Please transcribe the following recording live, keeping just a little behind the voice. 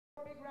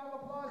big round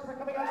of applause for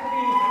coming out to the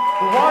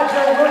Rhode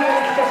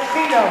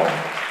Casino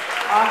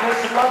on this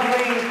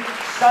lovely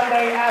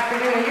Sunday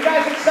afternoon. Are you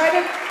guys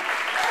excited?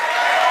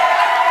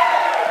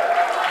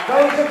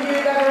 Those of you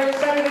that are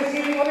excited this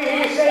evening, let me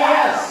hear you say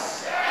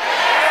yes.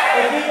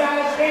 If you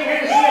guys came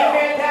here to see a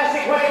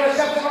fantastic wedding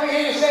reception, let me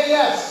hear you say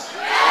yes.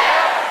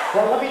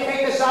 Well, let me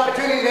take this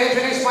opportunity to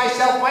introduce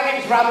myself. My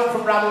name is Rhode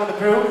from Bridal and the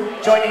crew,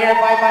 joined here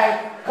by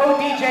my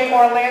co-DJ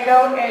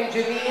Orlando and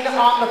Janine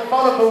on the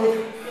photo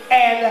booth.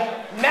 And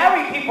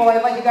married people,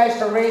 I'd like you guys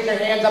to raise your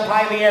hands up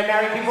high in the air.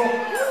 Married people.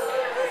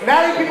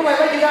 Married people,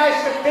 I'd like you guys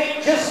to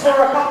think just for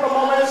a couple of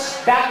moments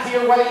back to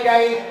your wedding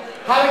day.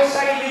 How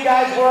excited you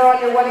guys were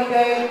on your wedding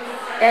day.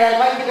 And I'd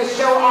like you to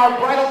show our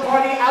bridal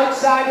party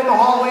outside in the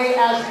hallway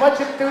as much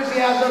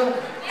enthusiasm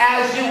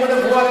as you would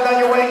have wanted on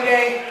your wedding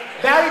day.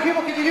 Married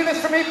people, can you do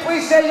this for me?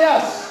 Please say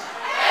yes.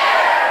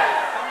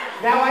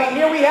 Now I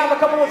hear we have a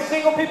couple of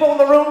single people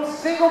in the room.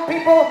 Single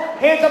people,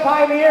 hands up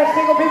high in the air.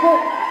 Single people.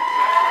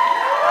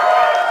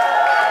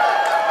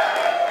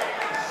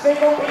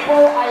 Single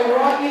people, I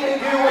want you to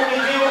do what you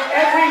do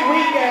every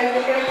weekend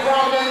in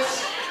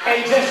Providence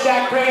and just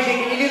act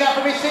crazy. Can you do that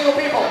for me, single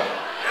people?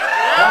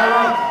 All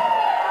right.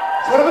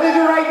 So what I'm going to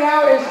do right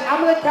now is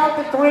I'm going to count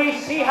to 3,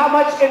 see how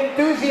much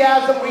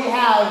enthusiasm we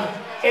have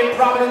in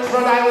Providence,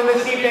 Rhode Island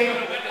this evening.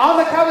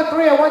 On the count of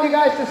 3, I want you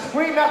guys to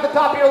scream at the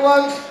top of your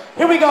lungs.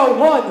 Here we go.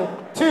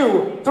 1,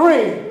 2, 3.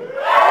 You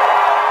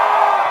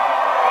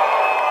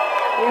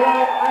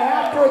know, I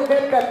have to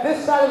admit that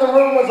this side of the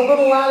room was a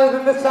little louder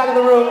than this side of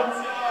the room.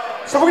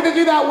 So we're going to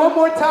do that one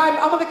more time.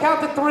 I'm going to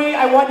count to 3.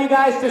 I want you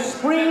guys to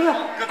scream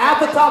at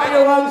the top of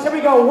your lungs. Here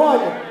we go.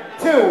 1,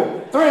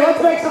 2, 3.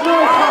 Let's make some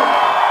noise.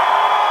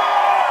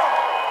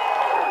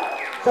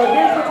 So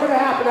here's what's going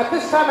to happen. At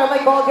this time, I'd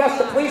like all guests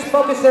to please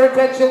focus their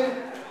attention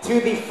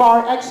to the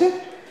far exit.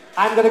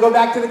 I'm going to go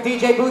back to the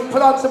DJ booth,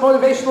 put on some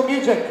motivational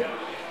music.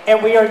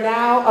 And we are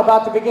now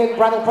about to begin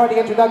bridal party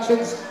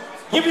introductions.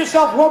 Give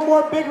yourself one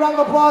more big round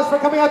of applause for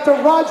coming out to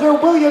Roger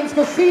Williams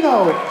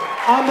Casino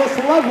on this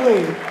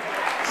lovely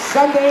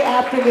Sunday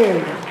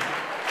afternoon.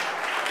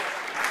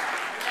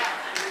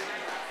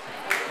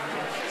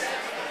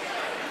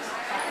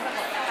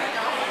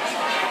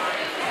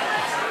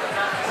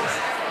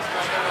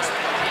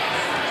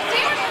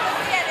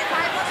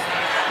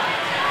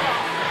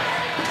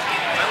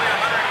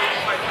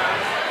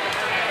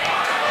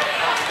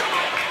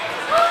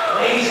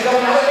 Ladies and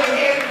gentlemen, let me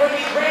hand for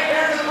the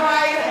grandparents of the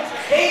bride,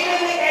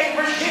 David and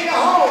Virginia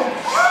Holmes.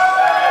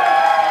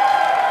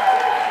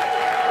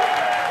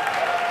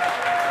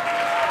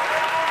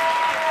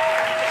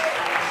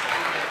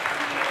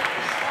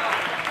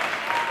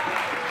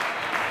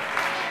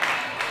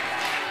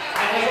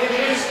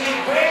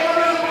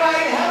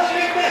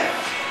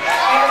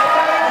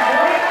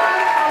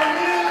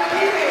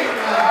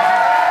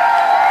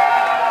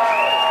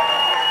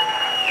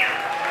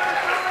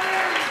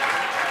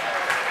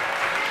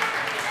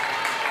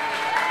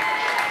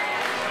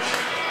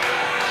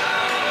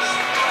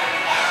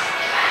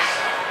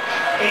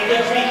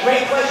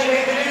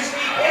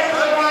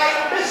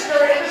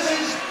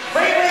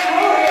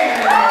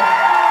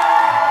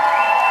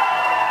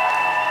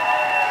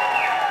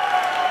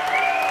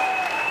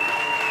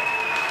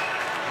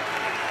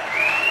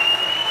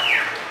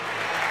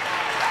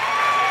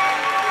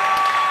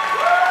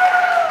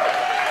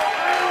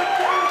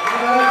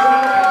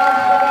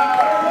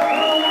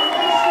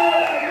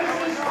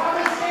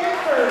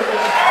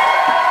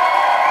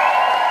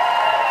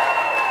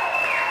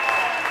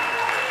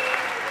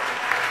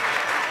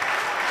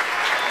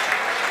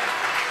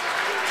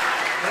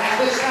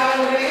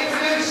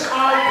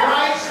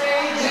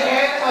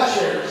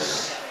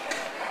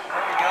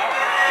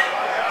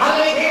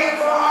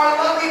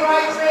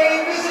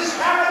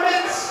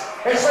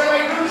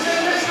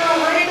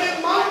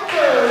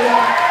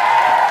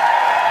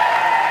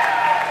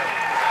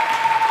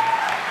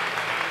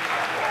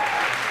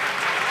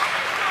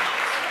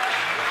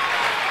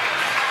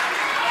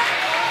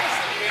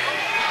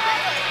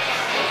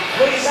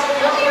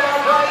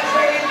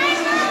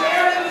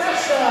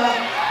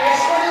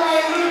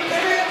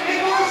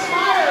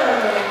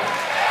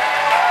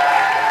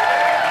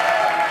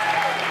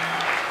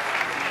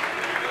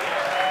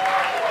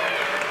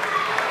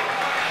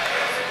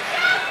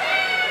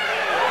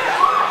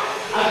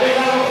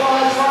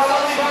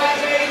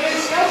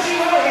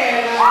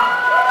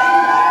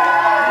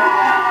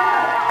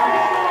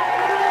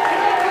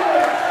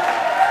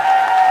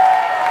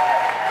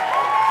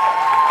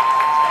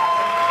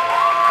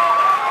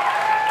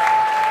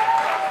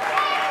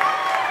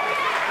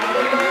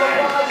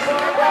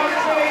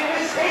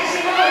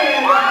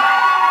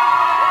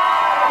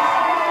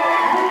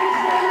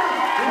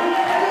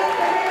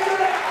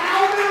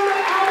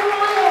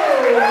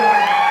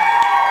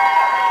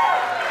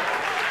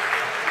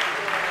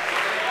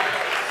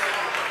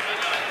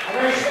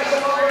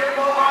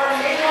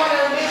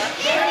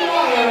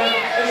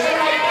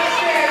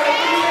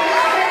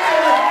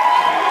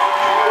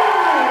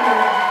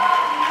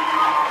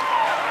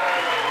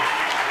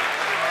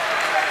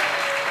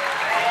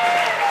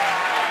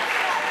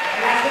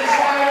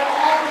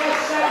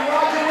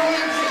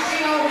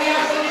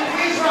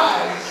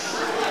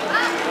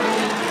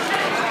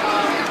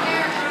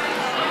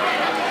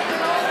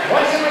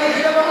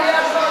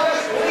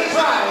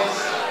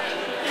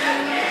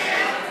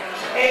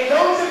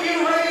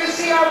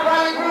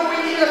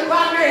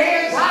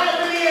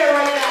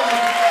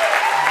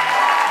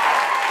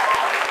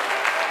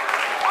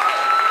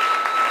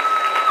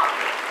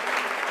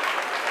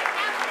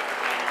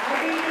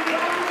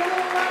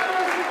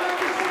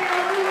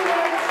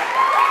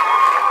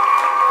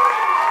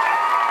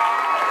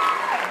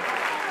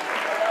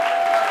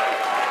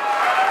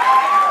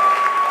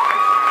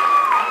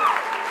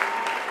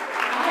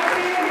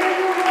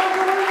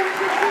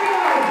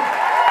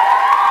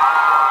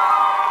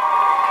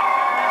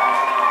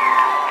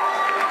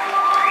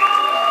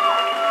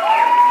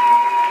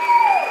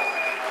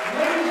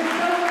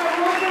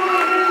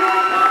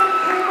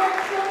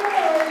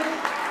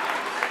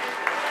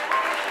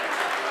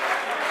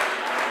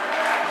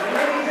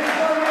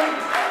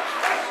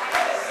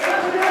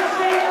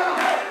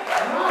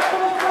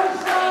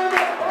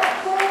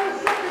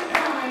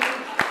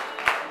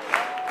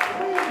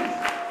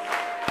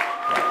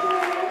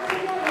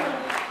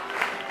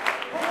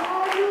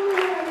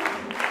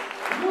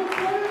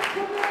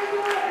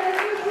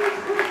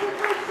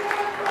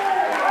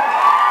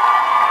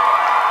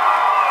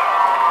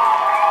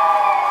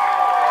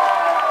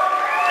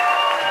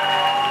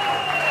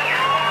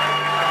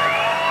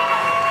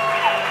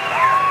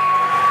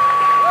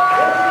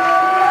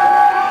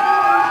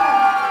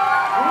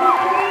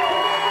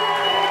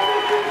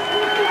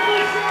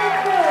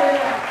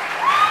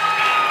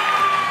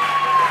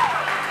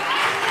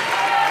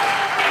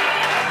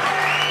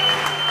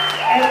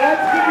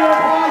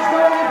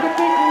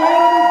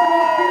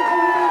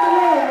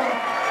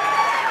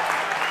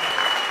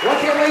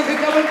 ladies and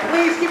gentlemen,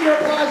 please keep your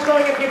applause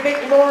going if you think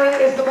Lauren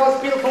is the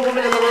most beautiful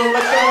woman in the room.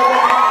 Let's give her a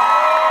round.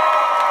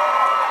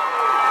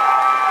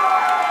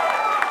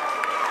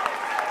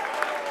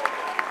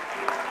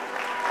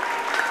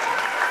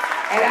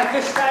 And at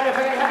this time, if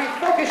I can have you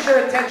focus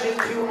your attention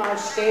to our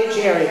stage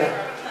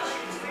area.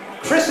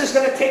 Chris is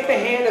going to take the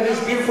hand of his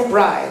beautiful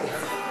bride.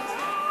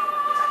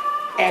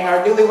 And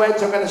our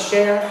newlyweds are going to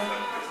share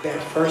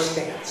their first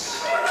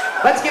dance.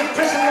 Let's give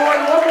Chris and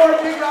Lauren one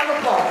more big round of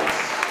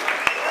applause.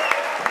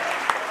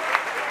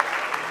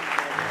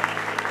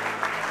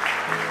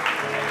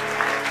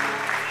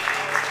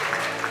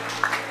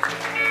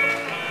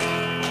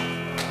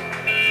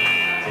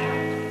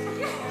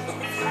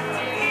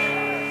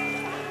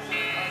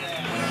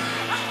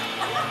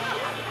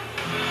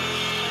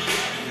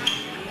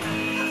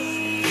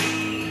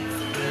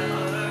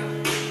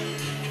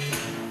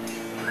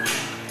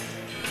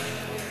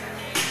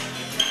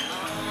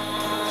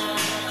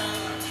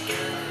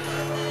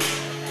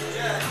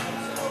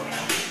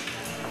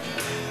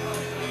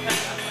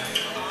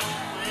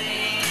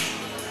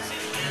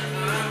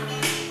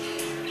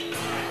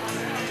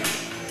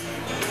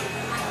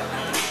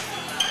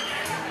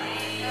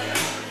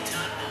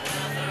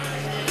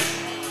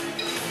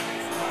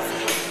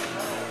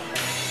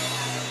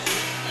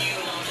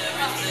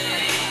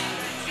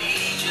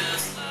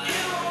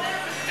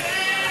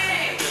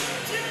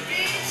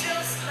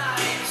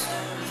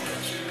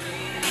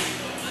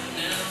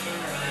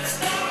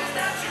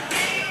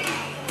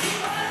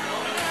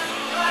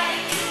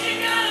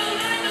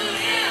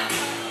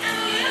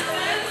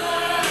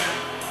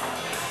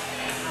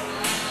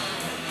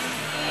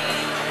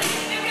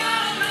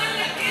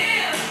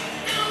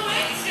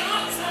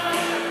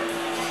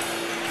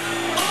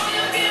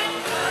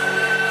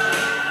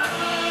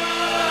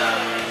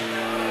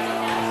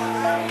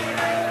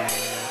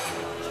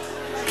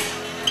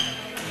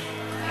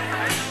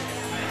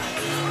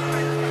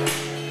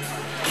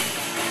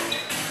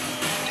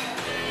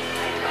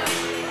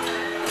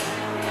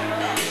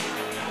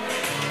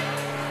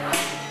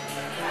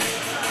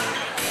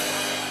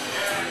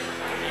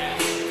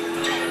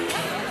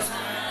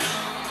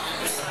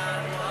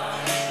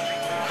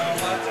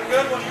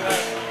 Good one,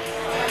 guys.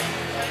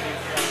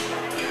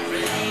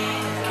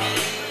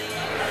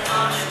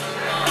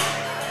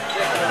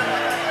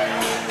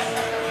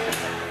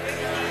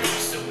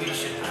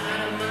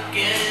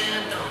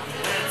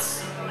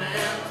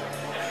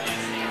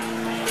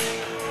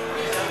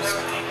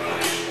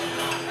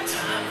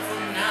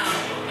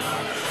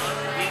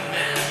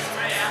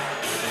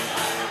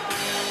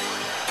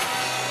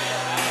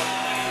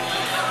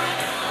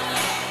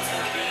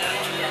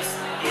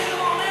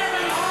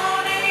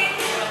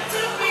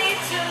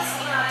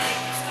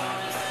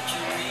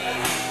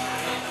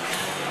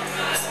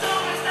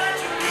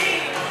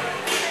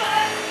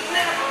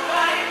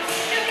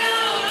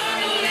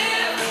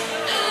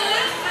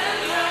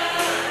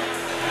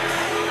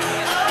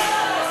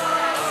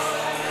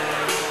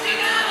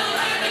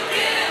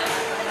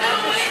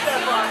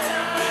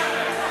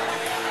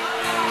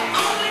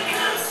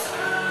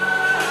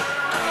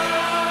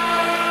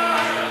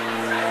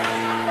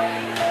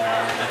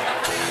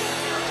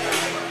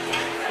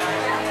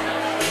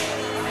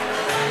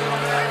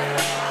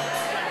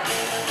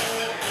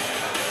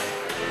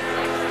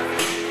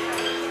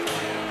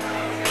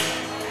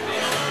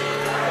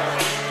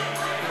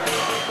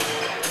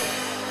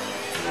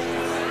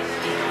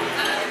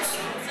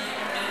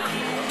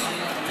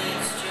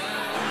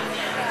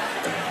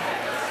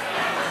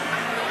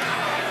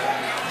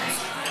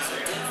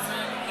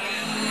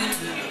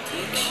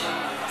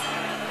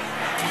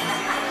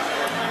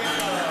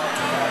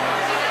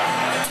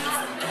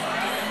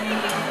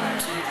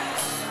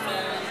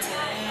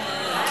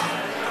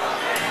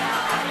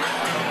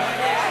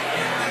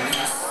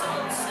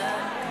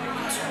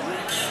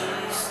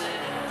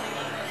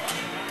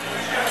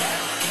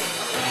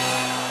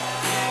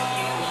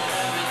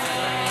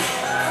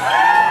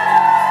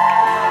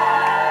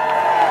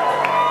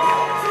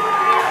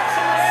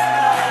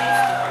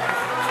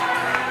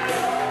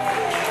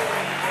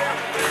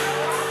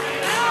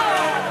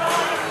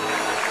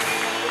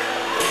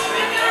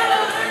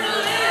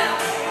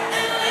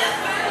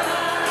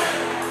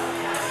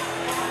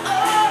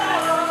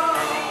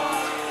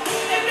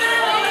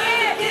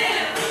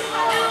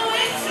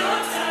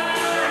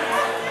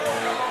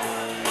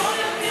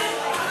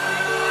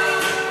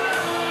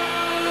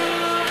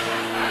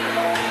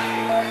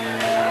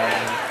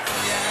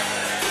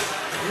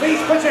 Please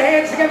put your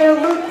hands together,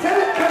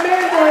 Lieutenant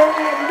Commander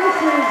and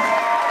Mrs.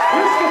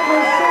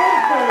 Christopher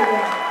Sanford.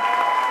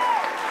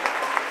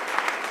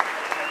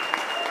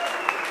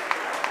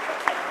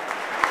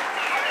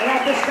 And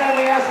at this time,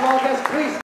 we ask all guests, please